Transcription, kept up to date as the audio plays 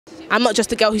I'm not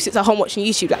just a girl who sits at home watching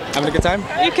YouTube. Having a good time?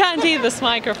 You can't eat this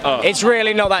microphone. Oh. It's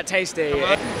really not that tasty.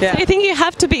 Yeah. So you think you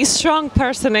have to be a strong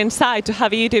person inside to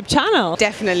have a YouTube channel?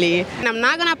 Definitely. And I'm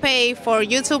not gonna pay for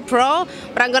YouTube Pro,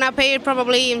 but I'm gonna pay it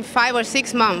probably in 5 or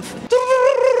 6 months.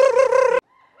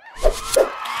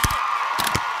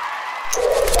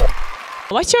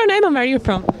 What's your name and where are you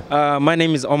from? My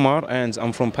name is Omar and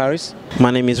I'm from Paris.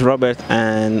 My name is Robert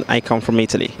and I come from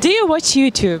Italy. Do you watch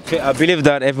YouTube? I believe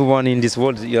that everyone in this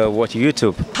world watch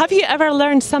YouTube. Have you ever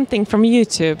learned something from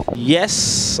YouTube?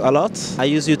 Yes, a lot. I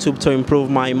use YouTube to improve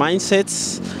my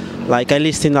mindsets. Like I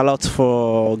listen a lot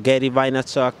for Gary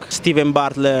Vaynerchuk, Steven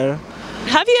Bartler.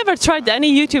 Have you ever tried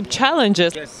any YouTube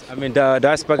challenges? Yes, I mean the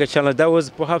Ice Bucket Challenge, that was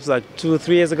perhaps like 2 or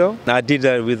 3 years ago. I did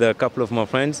that with a couple of my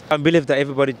friends. I believe that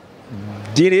everybody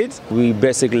did it. We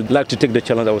basically like to take the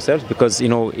challenge ourselves because, you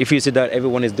know, if you see that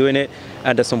everyone is doing it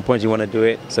and at some point you want to do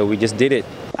it, so we just did it.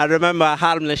 I remember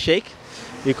Harmless Shake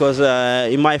because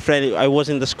in my friend, I was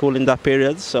in the school in that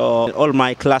period, so all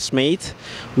my classmates,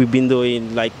 we've been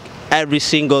doing like every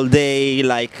single day,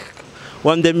 like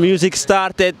when the music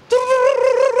started.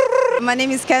 My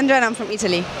name is Kendra and I'm from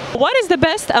Italy. What is the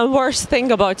best and worst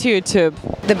thing about YouTube?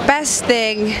 The best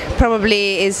thing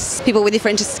probably is people with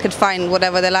different interests could find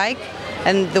whatever they like,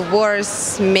 and the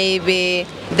worst maybe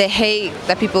the hate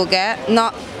that people get,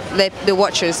 not the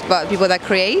watchers but people that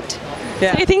create.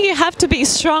 Yeah. So you think you have to be a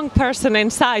strong person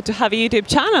inside to have a YouTube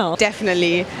channel?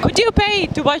 Definitely. Would you pay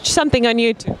to watch something on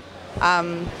YouTube?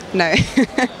 No.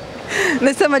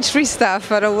 There's so much free stuff,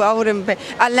 but I wouldn't pay,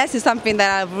 unless it's something that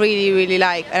I really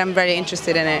like and I'm very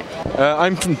interested in it.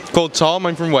 I'm called Tom,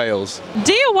 I'm from Wales.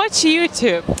 Do you watch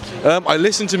YouTube? I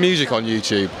listen to music on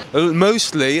YouTube.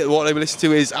 Mostly what I listen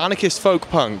to is anarchist folk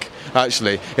punk,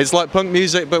 actually. It's like punk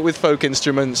music but with folk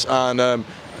instruments and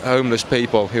homeless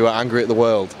people who are angry at the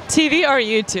world. TV or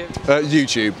YouTube?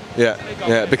 YouTube,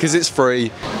 yeah, because it's free.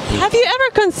 Have you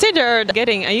ever considered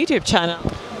getting a YouTube channel?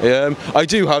 I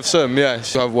do have some,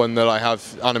 yes. I have one that I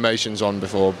have animations on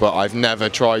before, but I've never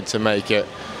tried to make it,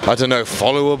 I don't know,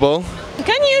 followable.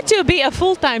 Can YouTube be a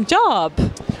full-time job?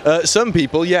 Some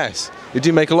people, yes. They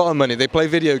do make a lot of money. They play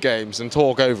video games and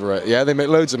talk over it. Yeah, they make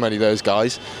loads of money, those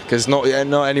guys, because not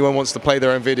anyone wants to play their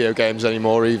own video games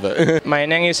anymore either. My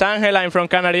name is Angel, I'm from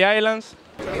Canary Islands.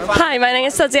 Hi, my name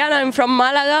is Tatiana, I'm from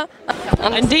Malaga.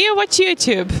 And do you watch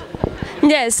YouTube?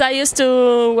 Yes, I used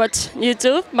to watch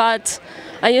YouTube, but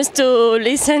I used to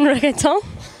listen reggaeton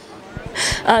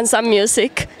and some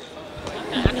music.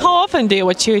 And how often do you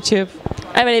watch YouTube?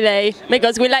 Every day,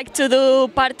 because we like to do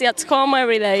party at home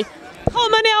every day. How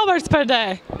many hours per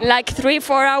day? Like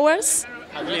 3-4 hours.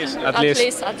 At least.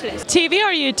 TV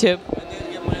or YouTube?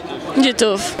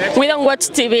 YouTube. We don't watch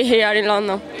TV here in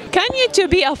London. Can YouTube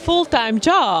be a full-time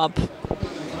job?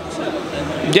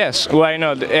 Yes, why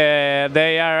not?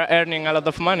 They are earning a lot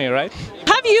of money, right?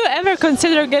 Have you ever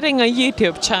considered getting a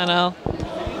YouTube channel?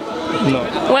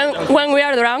 No. When we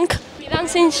are drunk?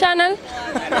 Dancing channel?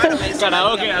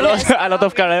 Karaoke, a lot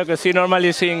of karaoke. She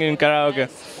normally sing in karaoke.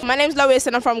 My name's Lois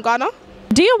and I'm from Ghana.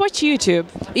 Do you watch YouTube?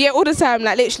 Yeah, all the time,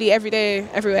 like literally every day,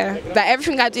 everywhere. Like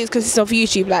everything I do consists of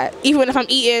YouTube. Like even if I'm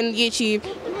eating, YouTube.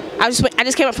 I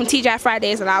just came up from TGI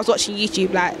Fridays and I was watching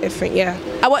YouTube, like everything, yeah.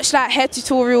 I watch like hair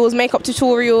tutorials, makeup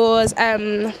tutorials,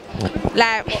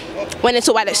 like when they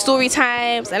talk about like story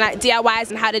times and like DIYs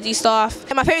and how to do stuff.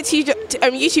 And my favourite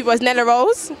YouTuber was Nella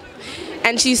Rose,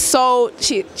 and she's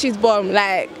bomb,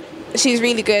 like she's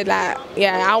really good, like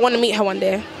yeah, I want to meet her one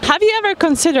day. Have you ever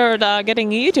considered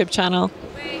getting a YouTube channel?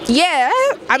 Yeah,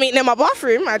 I mean in my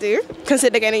bathroom I do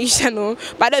consider getting a YouTube channel,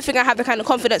 but I don't think I have the kind of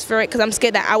confidence for it because I'm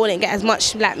scared that I wouldn't get as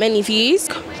much like many views.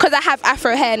 Because I have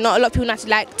afro hair, not a lot of people know how to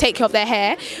like take care of their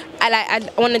hair. I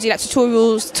want to do like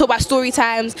tutorials, talk about story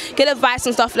times, get advice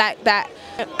and stuff like that.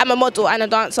 I'm a model and a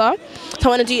dancer,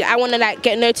 so I want to like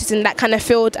get noticed in that kind of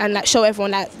field and like show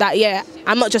everyone that yeah,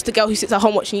 I'm not just a girl who sits at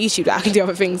home watching YouTube, that I can do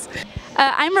other things.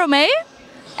 I'm Romee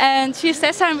and she's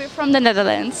Tessa and we're from the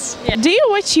Netherlands. Yeah. Do you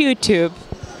watch YouTube?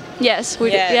 Yes, we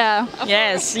do. Yeah.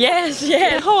 Yes.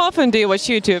 How often do you watch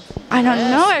YouTube? I don't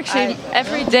know actually.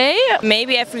 Every day?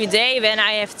 Maybe every day when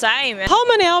I have time. How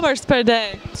many hours per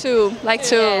day? Two.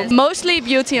 Yes. Mostly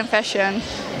beauty and fashion.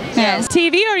 Yes.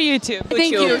 TV or YouTube? I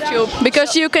think YouTube,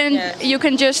 because you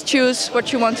can just choose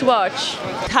what you want to watch.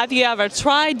 Have you ever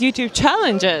tried YouTube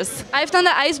challenges? I've done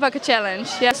the ice bucket challenge.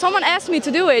 Yeah, someone asked me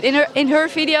to do it in her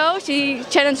video. She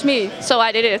challenged me, so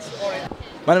I did it.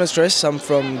 My name is Chris, I'm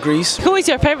from Greece. Who is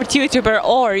your favorite YouTuber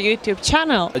or YouTube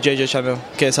channel? A JJ channel,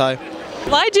 KSI.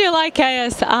 Why do you like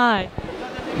KSI?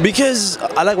 Because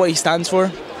I like what he stands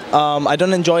for. I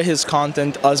don't enjoy his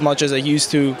content as much as I used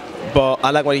to but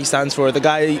I like what he stands for. The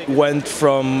guy went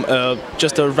from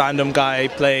just a random guy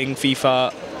playing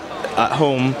FIFA at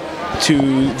home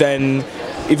to then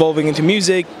evolving into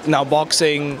music, now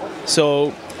boxing.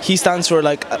 So he stands for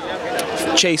like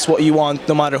chase what you want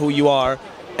no matter who you are,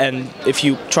 and if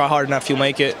you try hard enough you'll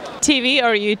make it. TV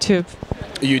or YouTube?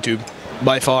 YouTube,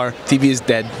 by far. TV is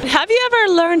dead. Have you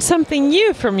ever learned something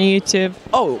new from YouTube?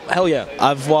 Oh, hell yeah.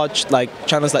 I've watched like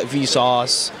channels like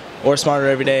Vsauce or Smarter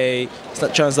Every Day,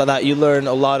 channels like that. You learn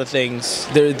a lot of things.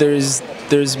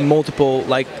 There's multiple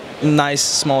like nice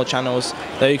small channels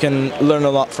that you can learn a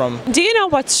lot from. Do you know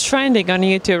what's trending on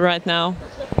YouTube right now?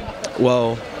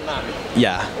 Well,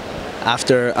 yeah.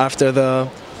 After the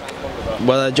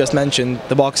what I just mentioned,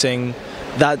 the boxing,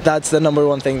 that's the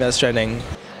 #1 thing that's trending.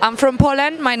 I'm from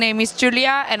Poland, my name is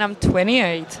Julia and I'm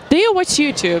 28. Do you watch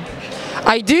YouTube?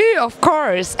 I do, of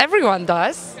course, everyone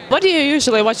does. What do you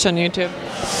usually watch on YouTube?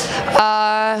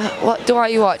 What do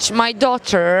I watch? My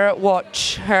daughter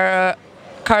watch her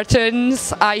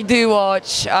cartoons. I do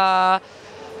watch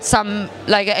some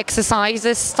like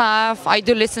exercises stuff. I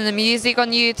do listen to music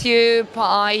on YouTube.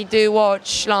 I do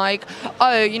watch like,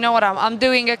 oh, you know what, I'm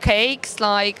doing a cakes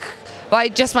like by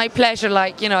just my pleasure,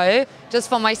 like, you know, just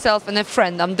for myself and a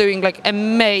friend. I'm doing like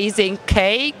amazing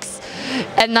cakes,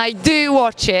 and I do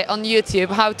watch it on YouTube,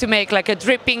 how to make like a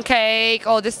dripping cake,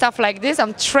 all this stuff like this.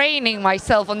 I'm training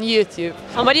myself on YouTube.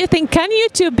 And what do you think, can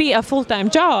YouTube be a full-time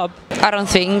job? I don't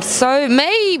think so.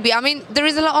 Maybe. I mean, there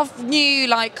is a lot of new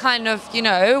like kind of, you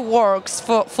know, works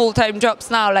for full-time jobs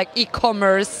now, like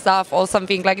e-commerce stuff or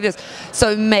something like this.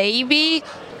 So maybe,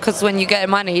 because when you get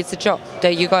money, it's a job.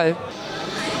 There you go.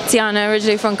 Tiana,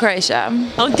 originally from Croatia.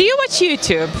 Oh, do you watch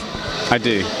YouTube? I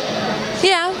do.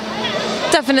 Yeah,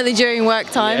 definitely during work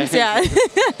times, yeah.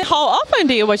 How often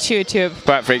do you watch YouTube?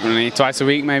 Quite frequently, twice a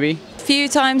week maybe. A few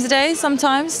times a day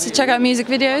sometimes to check out music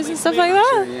videos and stuff like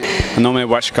that. I normally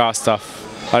watch car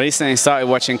stuff. I recently started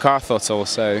watching Car Thoughts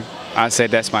also. I'd say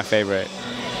that's my favourite.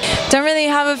 Don't really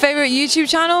have a favourite YouTube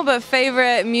channel, but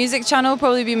favourite music channel would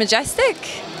probably be Majestic.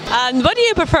 And what do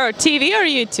you prefer, TV or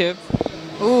YouTube?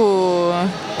 Ooh,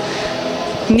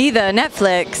 neither.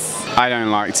 Netflix. I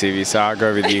don't like TV, so I'll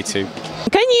go with YouTube.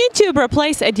 Can YouTube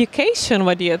replace education,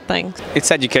 what do you think? It's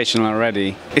educational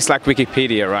already. It's like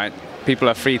Wikipedia, right? People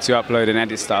are free to upload and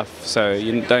edit stuff, so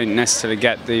you don't necessarily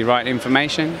get the right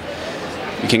information.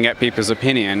 You can get people's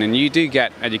opinion, and you do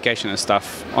get educational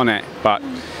stuff on it, but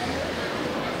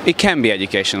it can be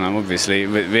educational, obviously,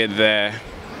 with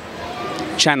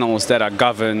channels that are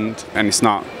governed, and it's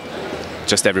not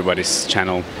just everybody's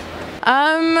channel.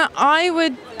 I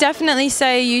would definitely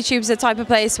say YouTube's the type of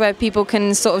place where people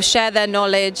can sort of share their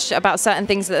knowledge about certain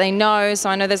things that they know. So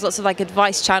I know there's lots of like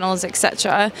advice channels,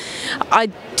 etc. I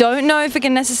don't know if it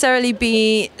can necessarily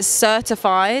be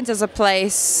certified as a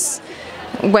place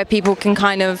where people can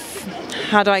kind of,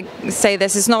 how do I say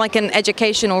this? It's not like an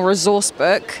educational resource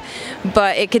book,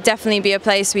 but it could definitely be a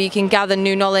place where you can gather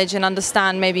new knowledge and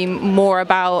understand maybe more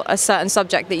about a certain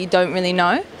subject that you don't really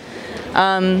know.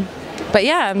 But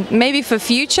yeah, maybe for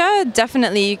future,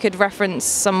 definitely you could reference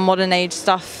some modern age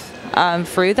stuff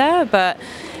through there, but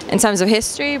in terms of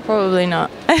history, probably not.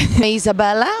 I'm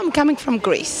Isabella, I'm coming from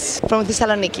Greece, from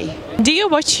Thessaloniki. Do you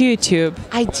watch YouTube?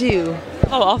 I do.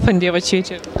 How often do you watch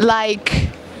YouTube? Like,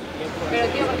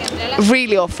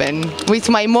 really often. With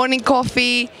my morning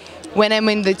coffee, when I'm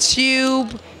in the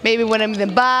tube, maybe when I'm in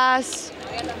the bus,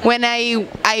 when I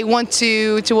want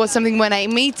to watch something when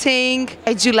I'm eating.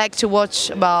 I do like to watch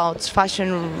about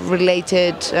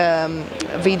fashion-related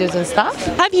videos and stuff.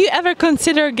 Have you ever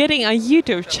considered getting a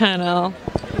YouTube channel?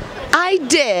 I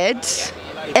did.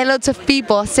 A lot of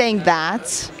people are saying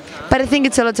that, but I think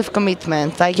it's a lot of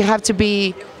commitment. Like, you have to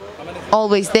be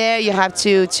always there, you have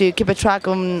to keep a track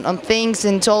on things,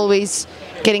 and it's always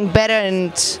getting better,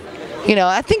 and you know,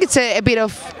 I think it's a bit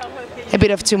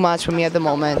of too much for me at the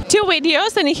moment. 2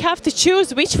 videos, and you have to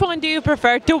choose which one do you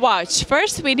prefer to watch.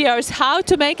 First video is how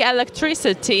to make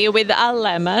electricity with a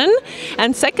lemon,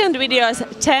 and second video is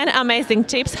 10 amazing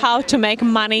tips how to make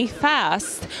money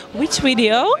fast. Which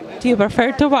video do you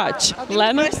prefer to watch?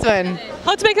 Lemon? First one.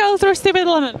 How to make electricity with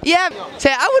lemon? Yeah, so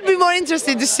I would be more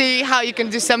interested to see how you can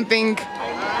do something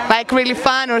like really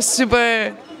fun or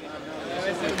super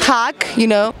hack, you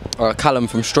know. Callum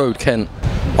from Strode, Kent.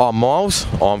 I'm Miles,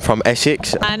 I'm from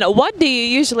Essex. And what do you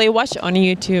usually watch on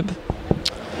YouTube?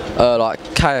 Like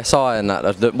KSI and that.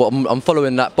 I'm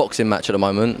following that boxing match at the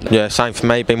moment. Yeah, same for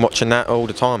me, been watching that all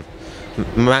the time.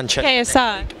 Manchester.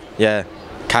 KSI? Yeah,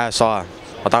 KSI.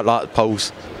 I don't like the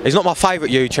polls. He's not my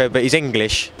favourite YouTuber, but he's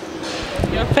English.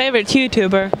 Your favourite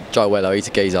YouTuber? Joe Wello, he's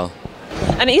a geezer.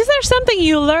 And is there something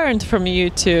you learned from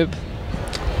YouTube?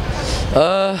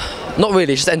 Not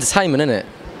really, it's just entertainment, isn't it?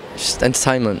 It's just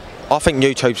entertainment. I think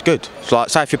YouTube's good. It's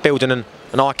like, say if you're building an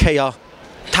IKEA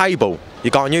table, you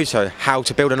go on YouTube, how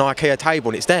to build an IKEA table,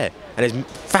 and it's there. And there's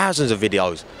thousands of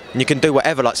videos. And you can do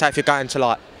whatever, like say if you're going to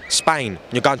like Spain,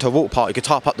 and you're going to a water park, you can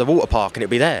type up the water park and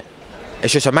it'll be there.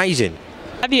 It's just amazing.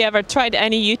 Have you ever tried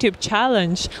any YouTube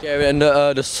challenge? Yeah, and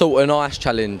the salt and ice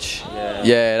challenge.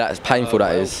 Yeah, that's painful,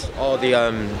 that is. Oh,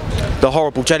 the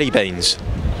horrible jelly beans.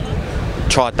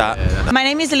 Tried that. My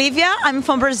name is Lívia, I'm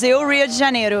from Brazil, Rio de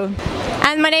Janeiro.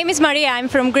 And my name is Maria, I'm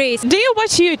from Greece. Do you watch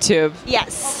YouTube?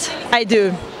 Yes, I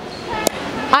do.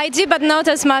 I do, but not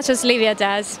as much as Lívia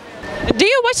does. Do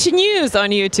you watch news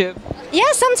on YouTube?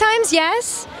 Yeah, sometimes,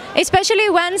 yes. Especially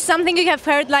when something you have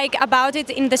heard like about it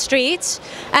in the streets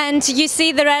and you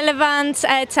see the relevant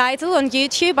title on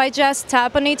YouTube, I just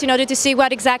tap on it in order to see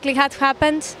what exactly had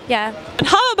happened. Yeah. And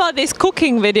how about these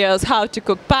cooking videos, how to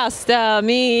cook pasta,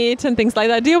 meat and things like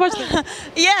that? Do you watch them?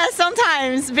 Yeah,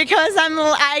 sometimes, because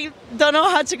I don't know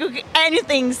how to cook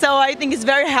anything, so I think it's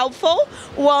very helpful.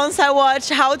 Once I watch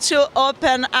how to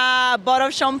open a bottle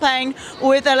of champagne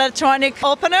with electronic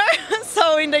opener,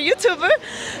 so in the YouTube,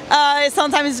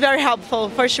 sometimes it's very helpful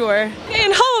for sure.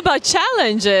 And how about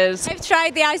challenges? I've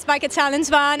tried the ice bucket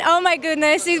challenge one. Oh my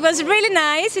goodness, it was really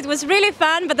nice, it was really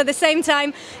fun, but at the same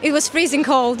time it was freezing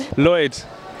cold. Lloyd.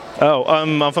 Oh,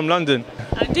 I'm from London.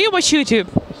 Do you watch YouTube?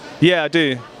 Yeah, I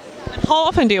do. And how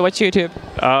often do you watch YouTube?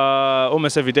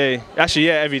 Almost every day. Actually,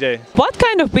 yeah, every day. What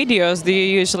kind of videos do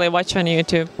you usually watch on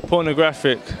YouTube?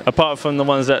 Pornographic, apart from the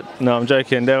ones that, no, I'm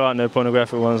joking, there are no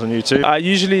pornographic ones on YouTube. I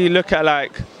usually look at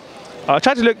like, I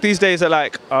try to look these days at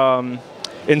like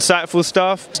insightful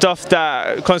stuff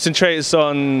that concentrates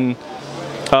on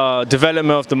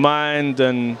development of the mind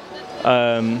and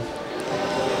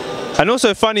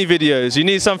also funny videos. You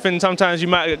need something, sometimes you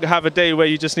might have a day where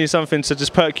you just need something to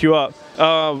just perk you up.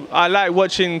 I like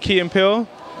watching Key and Peele.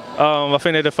 I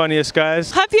think they're the funniest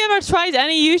guys. Have you ever tried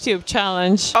any YouTube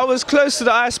challenge? I was close to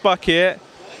the ice bucket,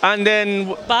 and then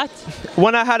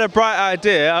when I had a bright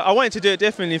idea, I wanted to do it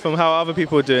differently from how other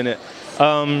people were doing it.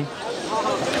 And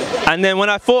then when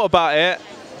I thought about it,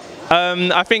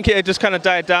 I think it had just kind of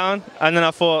died down, and then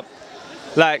I thought,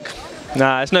 like,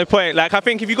 nah, there's no point. Like, I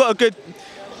think if you've got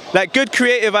a good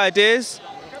creative ideas,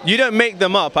 you don't make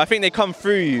them up. I think they come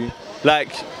through you.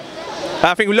 Like,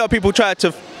 I think a lot of people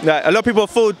a lot of people are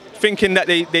full thinking that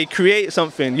they create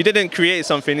something. You didn't create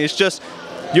something. It's just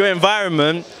your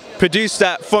environment produced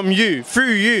that from you,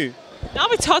 through you. Now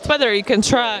it's hot weather, you can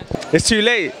try. It's too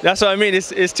late. That's what I mean.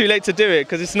 It's too late to do it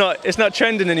because it's not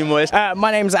trending anymore.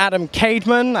 My name's Adam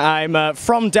Cademan. I'm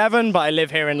from Devon, but I live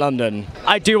here in London.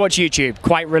 I do watch YouTube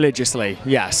quite religiously.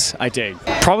 Yes, I do.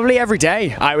 Probably every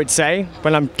day, I would say,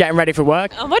 when I'm getting ready for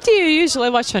work. And what do you usually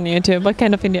watch on YouTube? What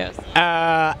kind of videos?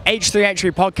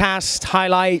 H3H3 podcast,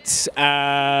 highlights,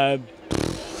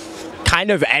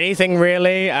 kind of anything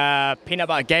really. Peanut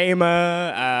Butter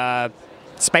Gamer,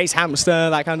 Space Hamster,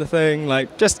 that kind of thing.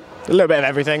 Like, just a little bit of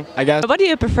everything, I guess. What do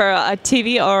you prefer,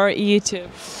 TV or YouTube?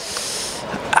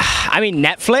 I mean,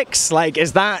 Netflix. Like,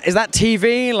 is that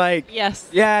TV? Like, yes.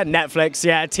 Yeah, Netflix.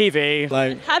 Yeah, TV.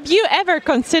 Like, have you ever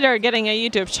considered getting a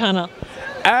YouTube channel?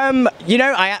 You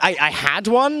know, I had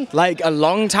one like a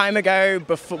long time ago,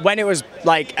 before when it was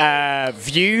like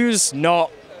views, not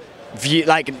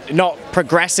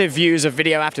progressive views of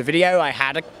video after video. I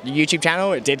had a YouTube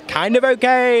channel. It did kind of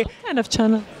okay. What kind of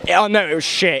channel? Oh no, it was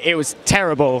shit. It was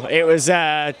terrible. It was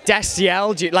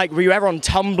Destiel. Like, were you ever on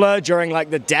Tumblr during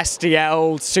like the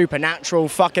Destiel supernatural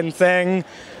fucking thing?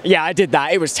 Yeah, I did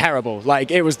that. It was terrible. Like,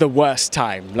 it was the worst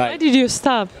time. Like, why did you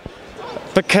stop?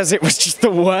 Because it was just the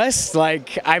worst.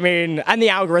 Like, I mean, and the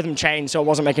algorithm changed, so I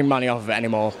wasn't making money off of it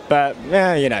anymore. But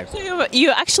yeah, you know. So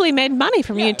you actually made money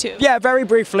from YouTube? Yeah, very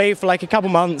briefly. For like a couple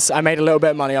months, I made a little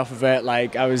bit of money off of it.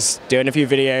 Like, I was doing a few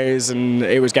videos and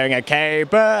it was going okay,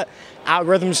 but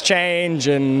algorithms change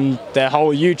and the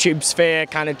whole YouTube sphere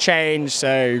kind of changed.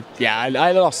 So yeah,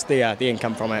 I lost the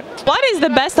income from it. What is the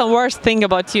best and worst thing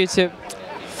about YouTube?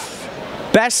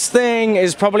 Best thing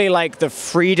is probably like the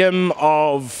freedom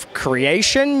of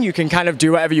creation. You can kind of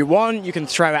do whatever you want. You can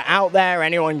throw it out there.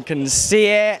 Anyone can see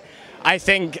it. I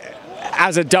think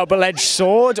as a double-edged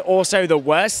sword, also the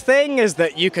worst thing is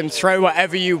that you can throw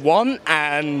whatever you want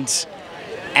and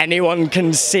anyone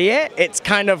can see it. It's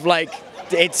kind of like,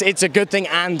 it's a good thing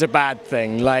and a bad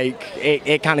thing. Like,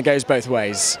 it kind of goes both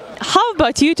ways. How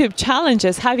about YouTube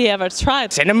challenges? Have you ever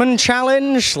tried? Cinnamon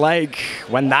challenge, like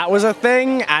when that was a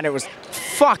thing, and it was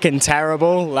fucking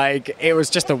terrible. Like, it was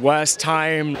just the worst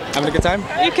time. Having a good time?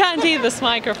 You can't eat this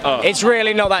microphone. Oh. It's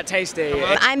really not that tasty.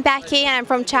 I'm Becky and I'm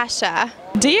from Cheshire.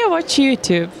 Do you watch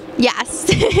YouTube?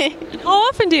 Yes. How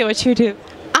often do you watch YouTube?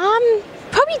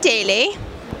 Probably daily.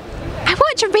 I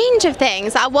watch a range of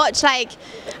things. I watch like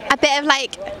a bit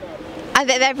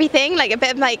of everything, like a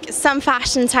bit of like some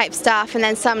fashion type stuff, and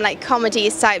then some like comedy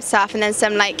type stuff, and then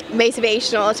some like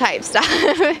motivational type stuff.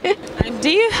 Do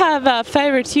you have a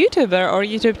favorite YouTuber or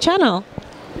YouTube channel?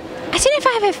 I don't know if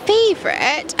I have a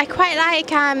favourite. I quite like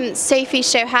Sophie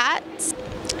Shohat.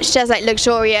 She does like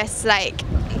luxurious like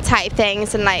type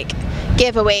things and like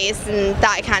giveaways and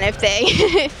that kind of thing.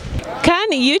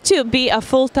 Can YouTube be a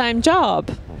full-time job?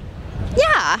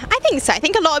 Yeah, I think so. I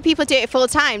think a lot of people do it full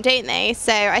time, don't they?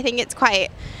 So I think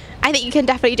you can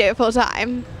definitely do it full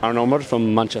time. I'm Omar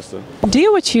from Manchester. Do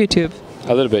you watch YouTube?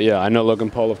 A little bit, yeah. I know Logan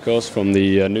Paul, of course, from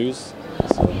the news.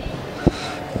 So.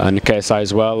 And KSI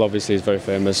as well, obviously he's very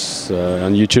famous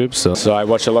on YouTube. So I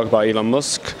watch a lot about Elon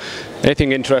Musk.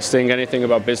 Anything interesting, anything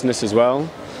about business as well.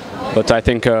 But I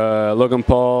think Logan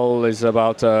Paul is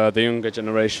about the younger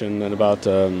generation and about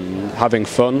having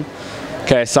fun.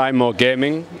 KSI more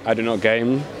gaming. I do not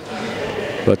game,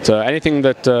 but anything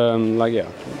that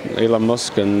Elon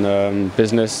Musk and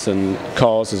business and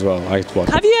cars as well. I watch.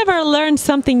 Have you ever learned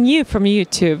something new from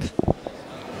YouTube?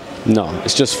 No,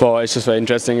 it's just very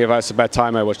interesting. If I have a bad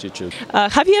time, I watch YouTube.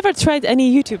 Have you ever tried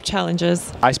any YouTube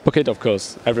challenges? Ice Bucket, of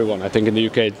course. Everyone, I think, in the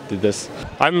UK did this.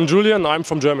 I'm Julian. I'm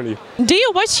from Germany. Do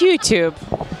you watch YouTube?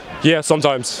 Yeah,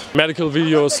 sometimes. Medical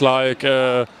videos like.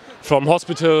 From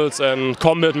hospitals and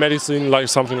combat medicine, like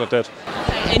something like that.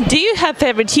 And do you have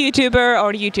favorite YouTuber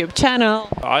or YouTube channel?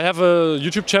 I have a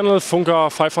YouTube channel,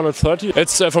 Funka 530.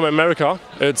 It's from America.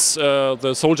 It's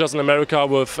the soldiers in America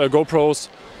with GoPros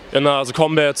in the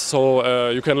combat, so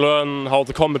you can learn how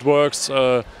the combat works,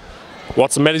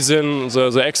 what's the medicine,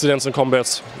 the accidents in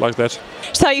combat, like that.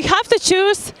 So you have to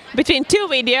choose between two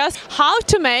videos: how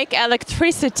to make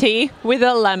electricity with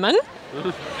a lemon,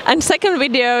 and second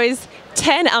video is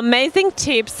 10 amazing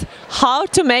tips how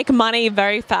to make money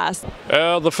very fast.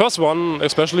 The first one,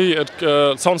 especially, it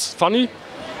sounds funny.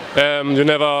 I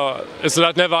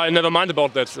never mind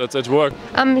about that. It worked.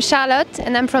 I'm Charlotte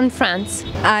and I'm from France.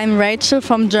 I'm Rachel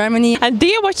from Germany. And do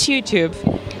you watch YouTube?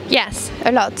 Yes,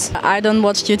 a lot. I don't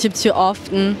watch YouTube too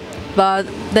often, but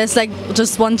there's like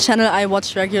just one channel I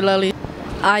watch regularly.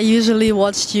 I usually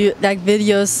watch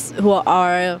videos who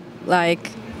are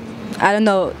like, I don't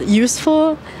know,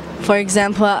 useful. For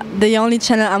example, the only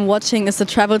channel I'm watching is the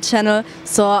travel channel,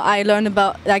 so I learn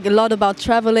about a lot about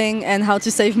traveling and how to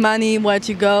save money, where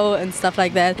to go and stuff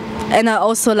like that. And I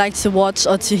also like to watch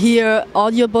or to hear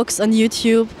audiobooks on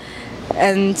YouTube.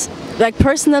 And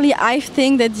personally, I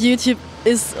think that YouTube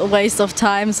is a waste of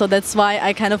time, so that's why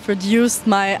I kind of reduced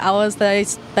my hours that I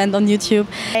spend on YouTube.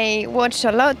 I watch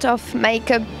a lot of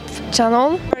makeup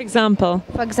channel. For example?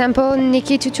 For example,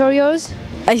 Nikki tutorials.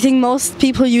 I think most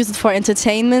people use it for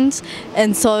entertainment,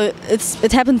 and so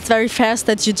it happens very fast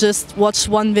that you just watch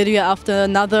one video after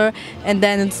another, and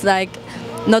then it's like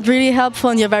not really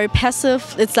helpful and you're very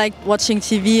passive. It's like watching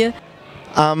TV.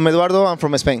 I'm Eduardo, I'm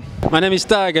from Spain. My name is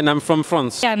Tag and I'm from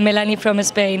France. Yeah, I'm Melanie from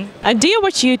Spain. And do you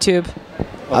watch YouTube?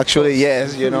 Actually,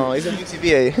 yes, you know, it's a new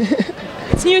TV.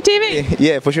 It's new TV?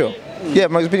 Yeah, for sure. Yeah,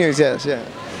 my opinion is yes, yeah.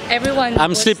 Everyone.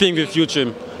 I'm sleeping with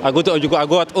YouTube. I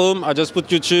go at home, I just put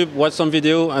YouTube, watch some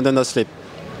video, and then I sleep.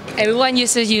 Everyone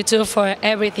uses YouTube for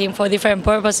everything, for different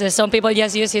purposes. Some people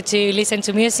just use it to listen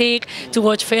to music, to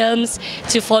watch films,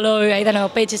 to follow, I don't know,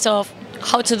 pages of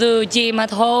how to do gym at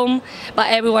home.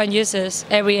 But everyone uses,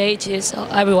 every age is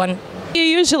everyone. You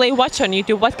usually watch on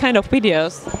YouTube, what kind of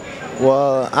videos?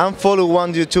 Well, I'm follow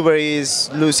one YouTuber,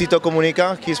 is Luisito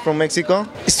Comunica, he's from Mexico.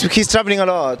 He's traveling a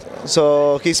lot,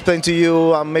 so he explains to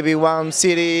you maybe one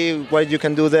city, what you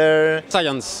can do there.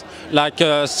 Science, like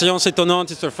Science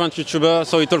Étonnante is a French YouTuber,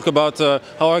 so he talks about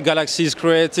how our galaxy is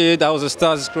created, how the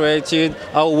stars is created,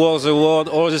 how was the world,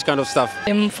 all this kind of stuff.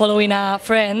 I'm following a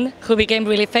friend who became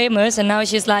really famous, and now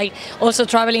she's like also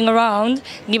traveling around,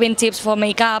 giving tips for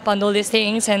makeup and all these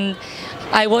things, and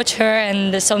I watch her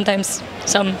and sometimes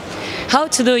some how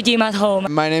to do gym at home.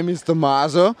 My name is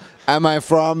Tommaso and I'm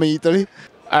from Italy.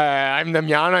 I'm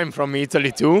Damiano, I'm from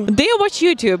Italy too. Do you watch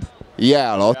YouTube?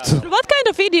 Yeah, a lot. What kind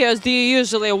of videos do you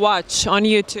usually watch on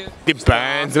YouTube?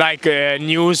 Depends, like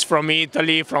news from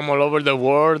Italy, from all over the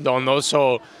world, and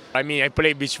also, I mean, I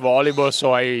play beach volleyball,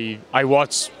 so I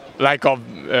watch like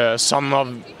some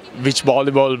of beach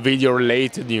volleyball video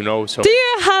related, you know. So. Do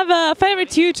you have a favorite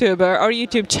YouTuber or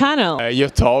YouTube channel?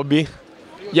 Yotobi.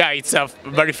 Yeah, it's a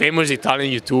very famous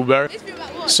Italian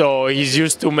YouTuber. So he's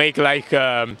used to make like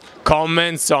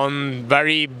comments on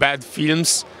very bad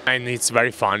films, and it's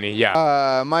very funny,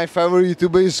 yeah. My favorite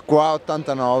YouTuber is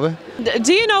Qua89.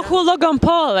 Do you know who Logan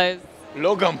Paul is?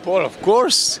 Logan Paul, of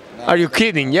course. Are you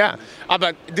kidding? Yeah.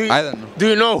 But I don't know. Do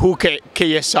you know who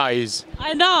KSI is?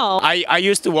 I know. I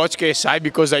used to watch KSI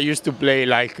because I used to play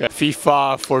like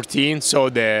FIFA 14, so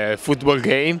the football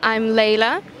game. I'm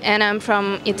Leila and I'm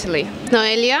from Italy.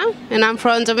 Noelia and I'm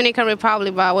from Dominican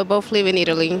Republic, but we both live in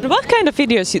Italy. What kind of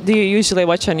videos do you usually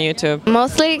watch on YouTube?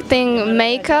 Mostly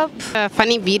makeup,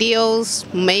 funny videos,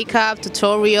 makeup,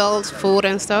 tutorials, food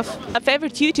and stuff. A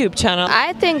favorite YouTube channel?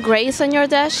 I think Grace on Your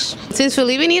Dash. Since we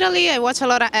live in Italy, I watch a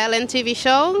lot of Ellen TV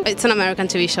show. It's an American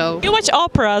TV show. You watch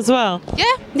opera as well?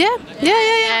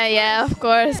 Yeah, of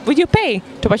course. Would you pay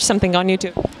to watch something on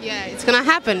YouTube? Yeah, it's gonna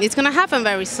happen. It's gonna happen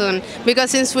very soon.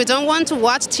 Because since we don't want to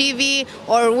watch TV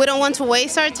or we don't want to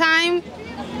waste our time,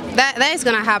 that is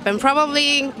gonna happen.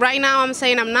 Probably right now I'm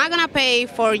saying I'm not gonna pay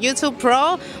for YouTube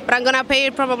Pro, but I'm gonna pay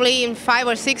it probably in 5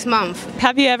 or 6 months.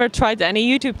 Have you ever tried any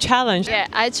YouTube challenge? Yeah,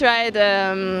 I tried.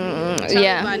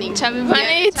 Chubby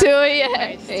Bunny too.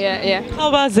 Yeah.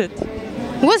 How was it?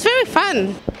 It was very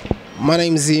fun. My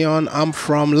name's Zion. I'm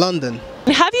from London.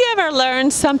 Have you ever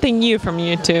learned something new from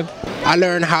YouTube? I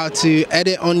learned how to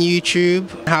edit on YouTube,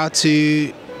 how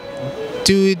to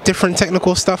do different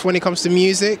technical stuff when it comes to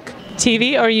music.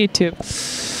 TV or YouTube?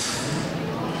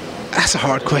 That's a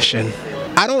hard question.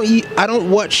 I don't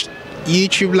watch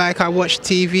YouTube like I watch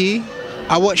TV.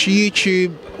 I watch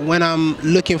YouTube when I'm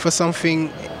looking for something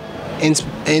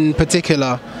in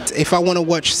particular. If I want to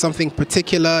watch something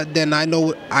particular, then I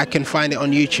know I can find it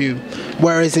on YouTube.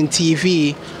 Whereas in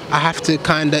TV, I have to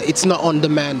it's not on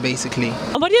demand basically.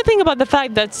 What do you think about the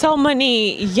fact that so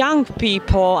many young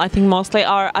people, I think mostly,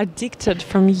 are addicted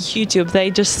from YouTube? They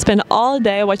just spend all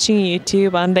day watching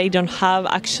YouTube and they don't have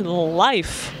actual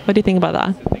life. What do you think about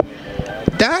that?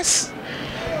 That's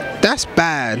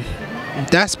bad.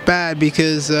 That's bad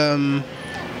because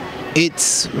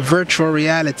it's virtual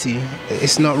reality.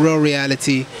 It's not real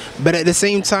reality. But at the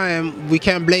same time, we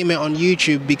can't blame it on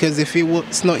YouTube because if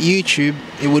it's not YouTube,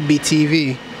 it would be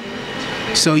TV.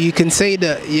 So you can say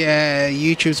that, yeah,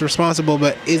 YouTube's responsible,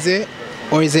 but is it?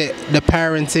 Or is it the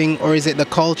parenting? Or is it the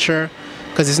culture?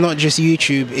 Because it's not just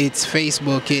YouTube, it's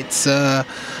Facebook, it's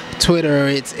Twitter,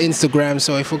 it's Instagram.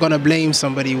 So if we're going to blame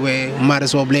somebody, we might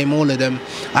as well blame all of them.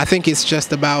 I think it's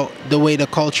just about the way the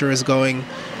culture is going.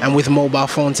 And with mobile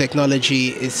phone technology,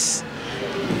 it's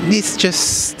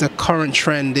just the current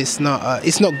trend. It's not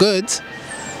good.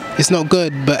 It's not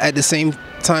good, but at the same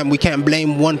time, we can't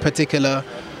blame one particular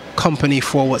company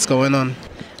for what's going on.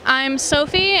 I'm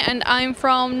Sophie and I'm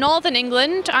from Northern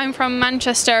England. I'm from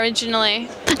Manchester originally.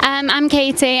 I'm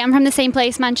Katie. I'm from the same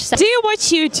place, Manchester. Do you watch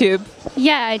YouTube?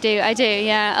 Yeah, I do,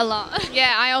 yeah, a lot.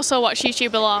 Yeah, I also watch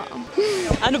YouTube a lot.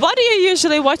 And what do you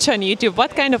usually watch on YouTube?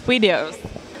 What kind of videos?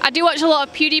 I do watch a lot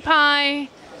of PewDiePie.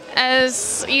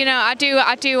 As you know, I do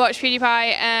watch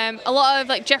PewDiePie. A lot of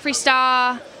like Jeffree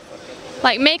Star,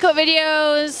 like makeup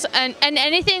videos and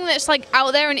anything that's like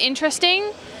out there and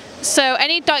interesting. So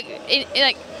any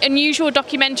like unusual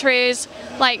documentaries,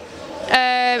 like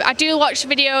I do watch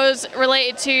videos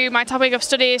related to my topic of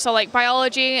study, so like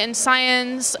biology and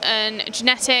science and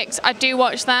genetics. I do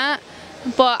watch that,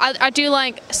 but I do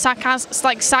like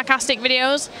sarcastic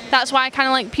videos. That's why I kind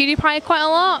of like PewDiePie quite a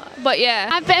lot. But yeah,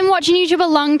 I've been watching YouTube a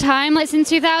long time, like since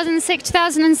 2006,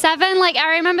 2007. Like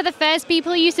I remember the first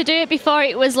people who used to do it before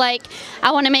it was like,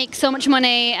 I want to make so much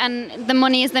money and the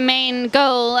money is the main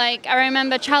goal. Like I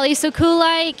remember Charlie So Cool,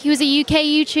 like he was a UK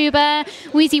YouTuber,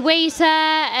 Wheezy Waiter.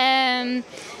 I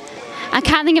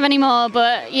can't think of any more,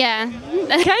 but yeah.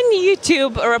 Can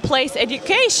YouTube replace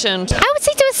education? I would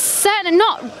say to a certain,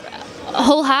 not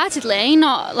wholeheartedly,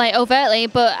 not like overtly,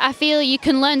 but I feel you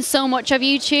can learn so much of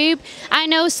YouTube. I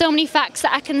know so many facts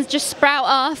that I can just sprout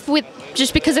off with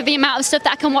just because of the amount of stuff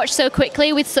that I can watch so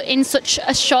quickly in such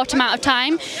a short amount of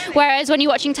time. Whereas when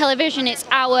you're watching television, it's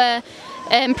our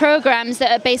programs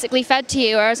that are basically fed to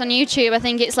you, whereas on YouTube I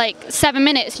think it's like 7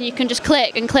 minutes and you can just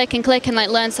click and click and click and like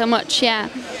learn so much. Yeah.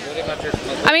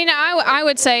 I mean, I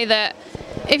would say that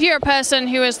if you're a person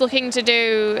who is looking to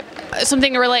do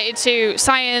something related to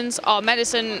science or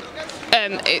medicine,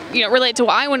 you know, related to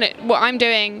what I'm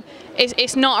doing,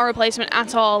 it's not a replacement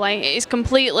at all. Like it's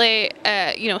completely,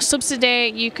 you know,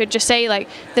 subsidy. You could just say like,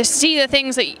 see the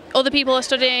things that other people are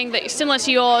studying that are similar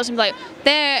to yours, and be like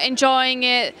they're enjoying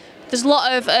it. There's a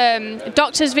lot of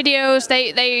doctors' videos.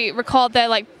 They record their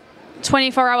like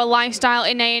 24-hour lifestyle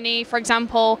in A&E, for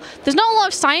example. There's not a lot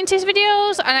of scientist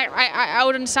videos, and I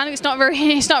would understand it's not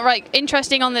like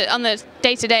interesting on the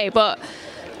day-to-day. But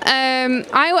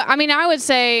I mean I would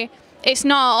say it's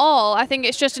not at all. I think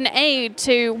it's just an aid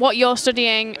to what you're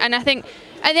studying, and I think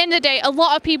at the end of the day, a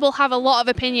lot of people have a lot of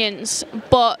opinions,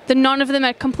 but none of them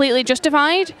are completely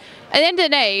justified. At the end of the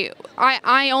day,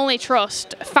 I only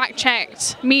trust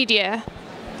fact-checked media.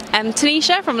 I'm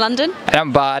Tanisha from London. And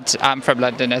I'm Bart, I'm from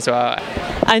London as well.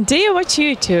 And do you watch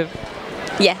YouTube?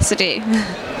 Yes, I do.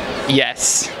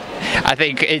 Yes, I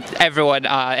think everyone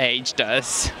our age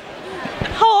does.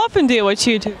 How often do you watch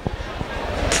YouTube?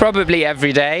 Probably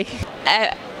every day.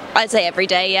 I'd say every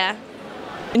day, yeah.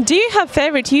 And do you have a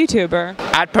favorite YouTuber?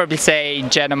 I'd probably say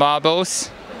Jenna Marbles.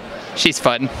 She's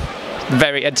fun,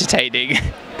 very entertaining.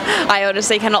 I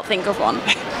honestly cannot think of one.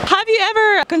 Have you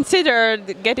ever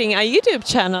considered getting a YouTube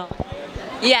channel?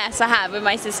 Yes, I have with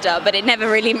my sister, but it never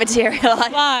really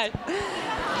materialised. Why?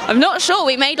 I'm not sure.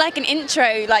 We made like an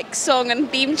intro, like song and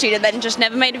theme tune, and then just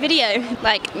never made a video,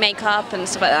 like makeup and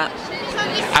stuff like that.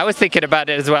 I was thinking about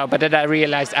it as well, but then I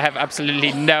realised I have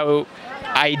absolutely no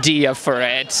idea for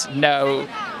it, no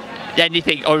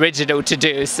anything original to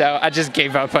do, so I just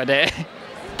gave up on it.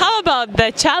 How about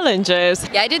the challenges?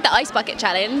 Yeah, I did the ice bucket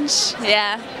challenge.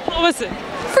 Yeah. What was it?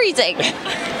 Freezing.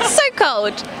 So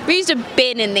cold. We used a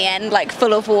bin in the end, like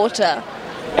full of water.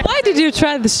 Why did you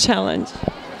try this challenge?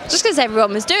 Just because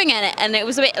everyone was doing it, and it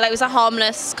was a bit like, it was a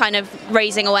harmless kind of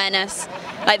raising awareness.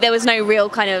 Like there was no real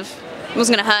kind of, it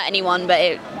wasn't going to hurt anyone, but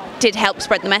it did help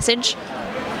spread the message.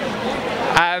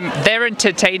 They're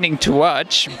entertaining to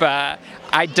watch, but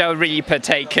I don't really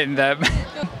partake in them.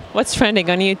 What's trending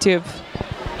on YouTube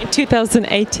in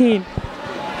 2018?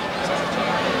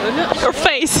 Your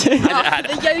face. The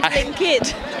yodeling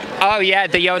kid. Oh yeah,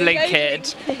 the yodeling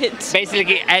kid.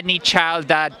 Basically any child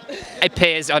that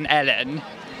appears on Ellen,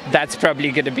 that's probably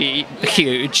going to be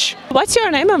huge. What's your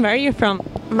name and where are you from?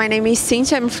 My name is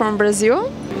Cynthia, I'm from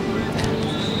Brazil.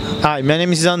 Hi, my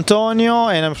name is Antonio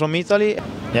and I'm from Italy.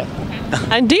 Yeah.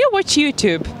 And do you watch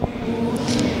YouTube?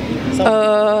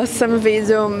 Some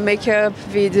video, makeup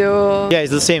video. Yeah,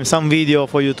 it's the same, some video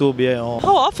for YouTube, yeah.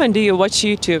 How often do you watch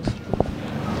YouTube?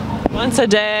 Once a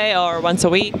day or once a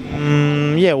week?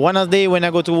 Yeah, one a day when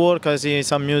I go to work, I see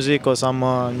some music or some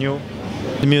new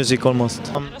music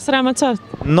almost.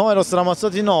 No, ero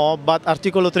stramazzotti no, but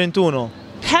Articolo 31.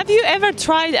 Have you ever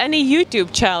tried any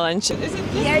YouTube challenge?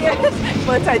 Yeah,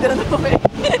 but I don't know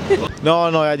it.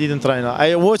 No, I didn't try that.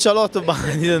 I watch a lot, but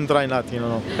I didn't try nothing,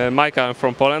 no. Micah, I'm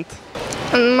from Poland.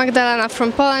 I'm Magdalena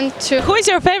from Poland too. Who is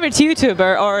your favorite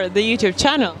YouTuber or the YouTube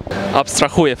channel?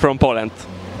 Abstrahuję from Poland.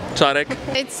 Czarek?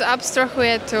 It's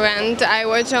Abstrahuję too, and I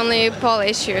watch only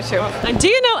Polish YouTube. And do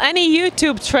you know any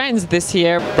YouTube trends this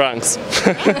year? Pranks.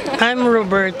 I'm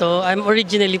Roberto. I'm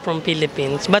originally from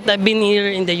Philippines, but I've been here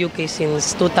in the UK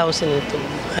since 2002.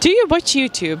 Do you watch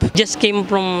YouTube? Just came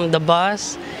from the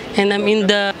bus, and I'm in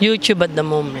the YouTube at the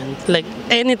moment. Like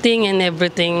anything and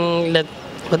everything, like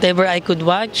whatever I could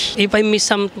watch. If I miss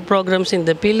some programs in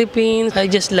the Philippines, I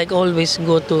just like always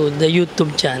go to the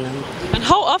YouTube channel. And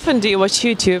how often do you watch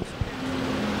YouTube?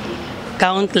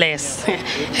 Countless.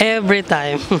 Every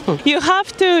time. You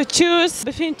have to choose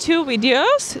between two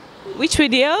videos. Which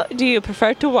video do you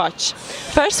prefer to watch?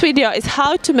 First video is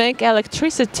how to make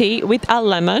electricity with a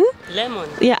lemon. Lemon?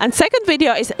 Yeah, and second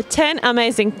video is 10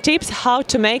 amazing tips how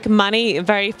to make money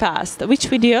very fast. Which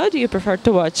video do you prefer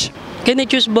to watch? Can I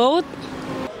choose both?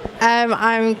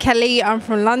 I'm Kelly, I'm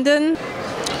from London.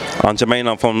 I'm Jermaine,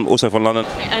 I'm also from London.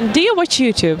 And do you watch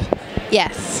YouTube?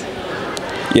 Yes.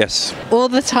 Yes. All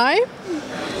the time?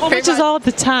 How much is all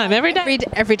the time? Every day?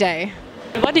 Every day.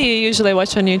 What do you usually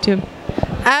watch on YouTube?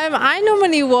 I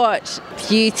normally watch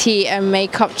beauty and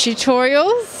makeup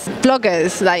tutorials.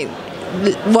 Bloggers, like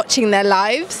watching their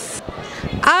lives.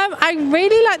 I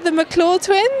really like the McClure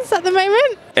twins at the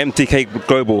moment. MTK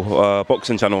Global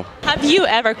boxing channel. Have you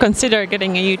ever considered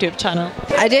getting a YouTube channel?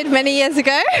 I did many years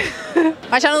ago.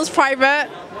 My channel's private.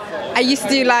 I used to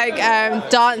do like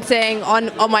dancing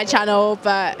on my channel,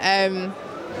 but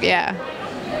yeah,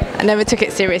 I never took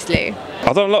it seriously.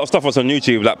 I've done a lot of stuff on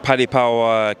YouTube, like Paddy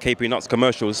Power, KP Nuts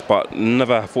commercials, but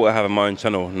never thought I'd have my own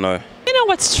channel, no. You know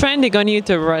what's trending on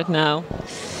YouTube right now?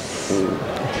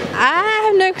 I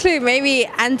have no clue. Maybe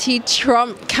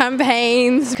anti-Trump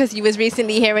campaigns, because he was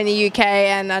recently here in the UK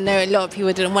and I know a lot of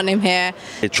people didn't want him here.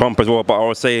 Trump as well, but I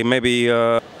would say maybe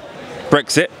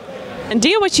Brexit. And do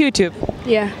you watch YouTube?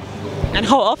 Yeah. And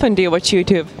how often do you watch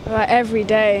YouTube? Like every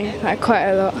day, like quite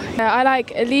a lot. I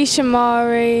like Alicia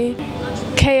Mari,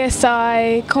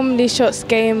 KSI, Comedy Shots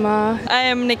Gamer. I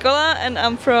am Nicola and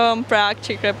I'm from Prague,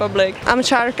 Czech Republic. I'm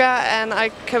Charka and I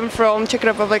come from Czech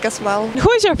Republic as well. Who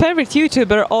is your favorite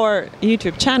YouTuber or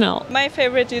YouTube channel? My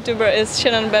favorite YouTuber is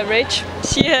Shannon Beveridge.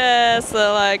 She has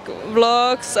like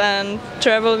vlogs and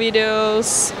travel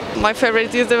videos. My favorite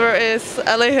YouTuber is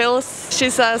Ellie Hills.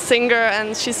 She's a singer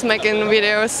and she's making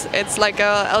videos. It's like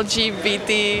a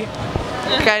LGBT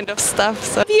kind of stuff.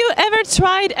 So. Have you ever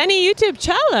tried any YouTube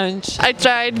challenge? I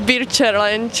tried beer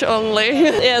challenge only.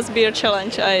 Yes, beer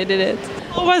challenge, I did it.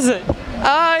 How was it?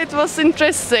 It was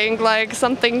interesting, like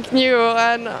something new,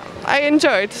 and I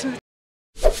enjoyed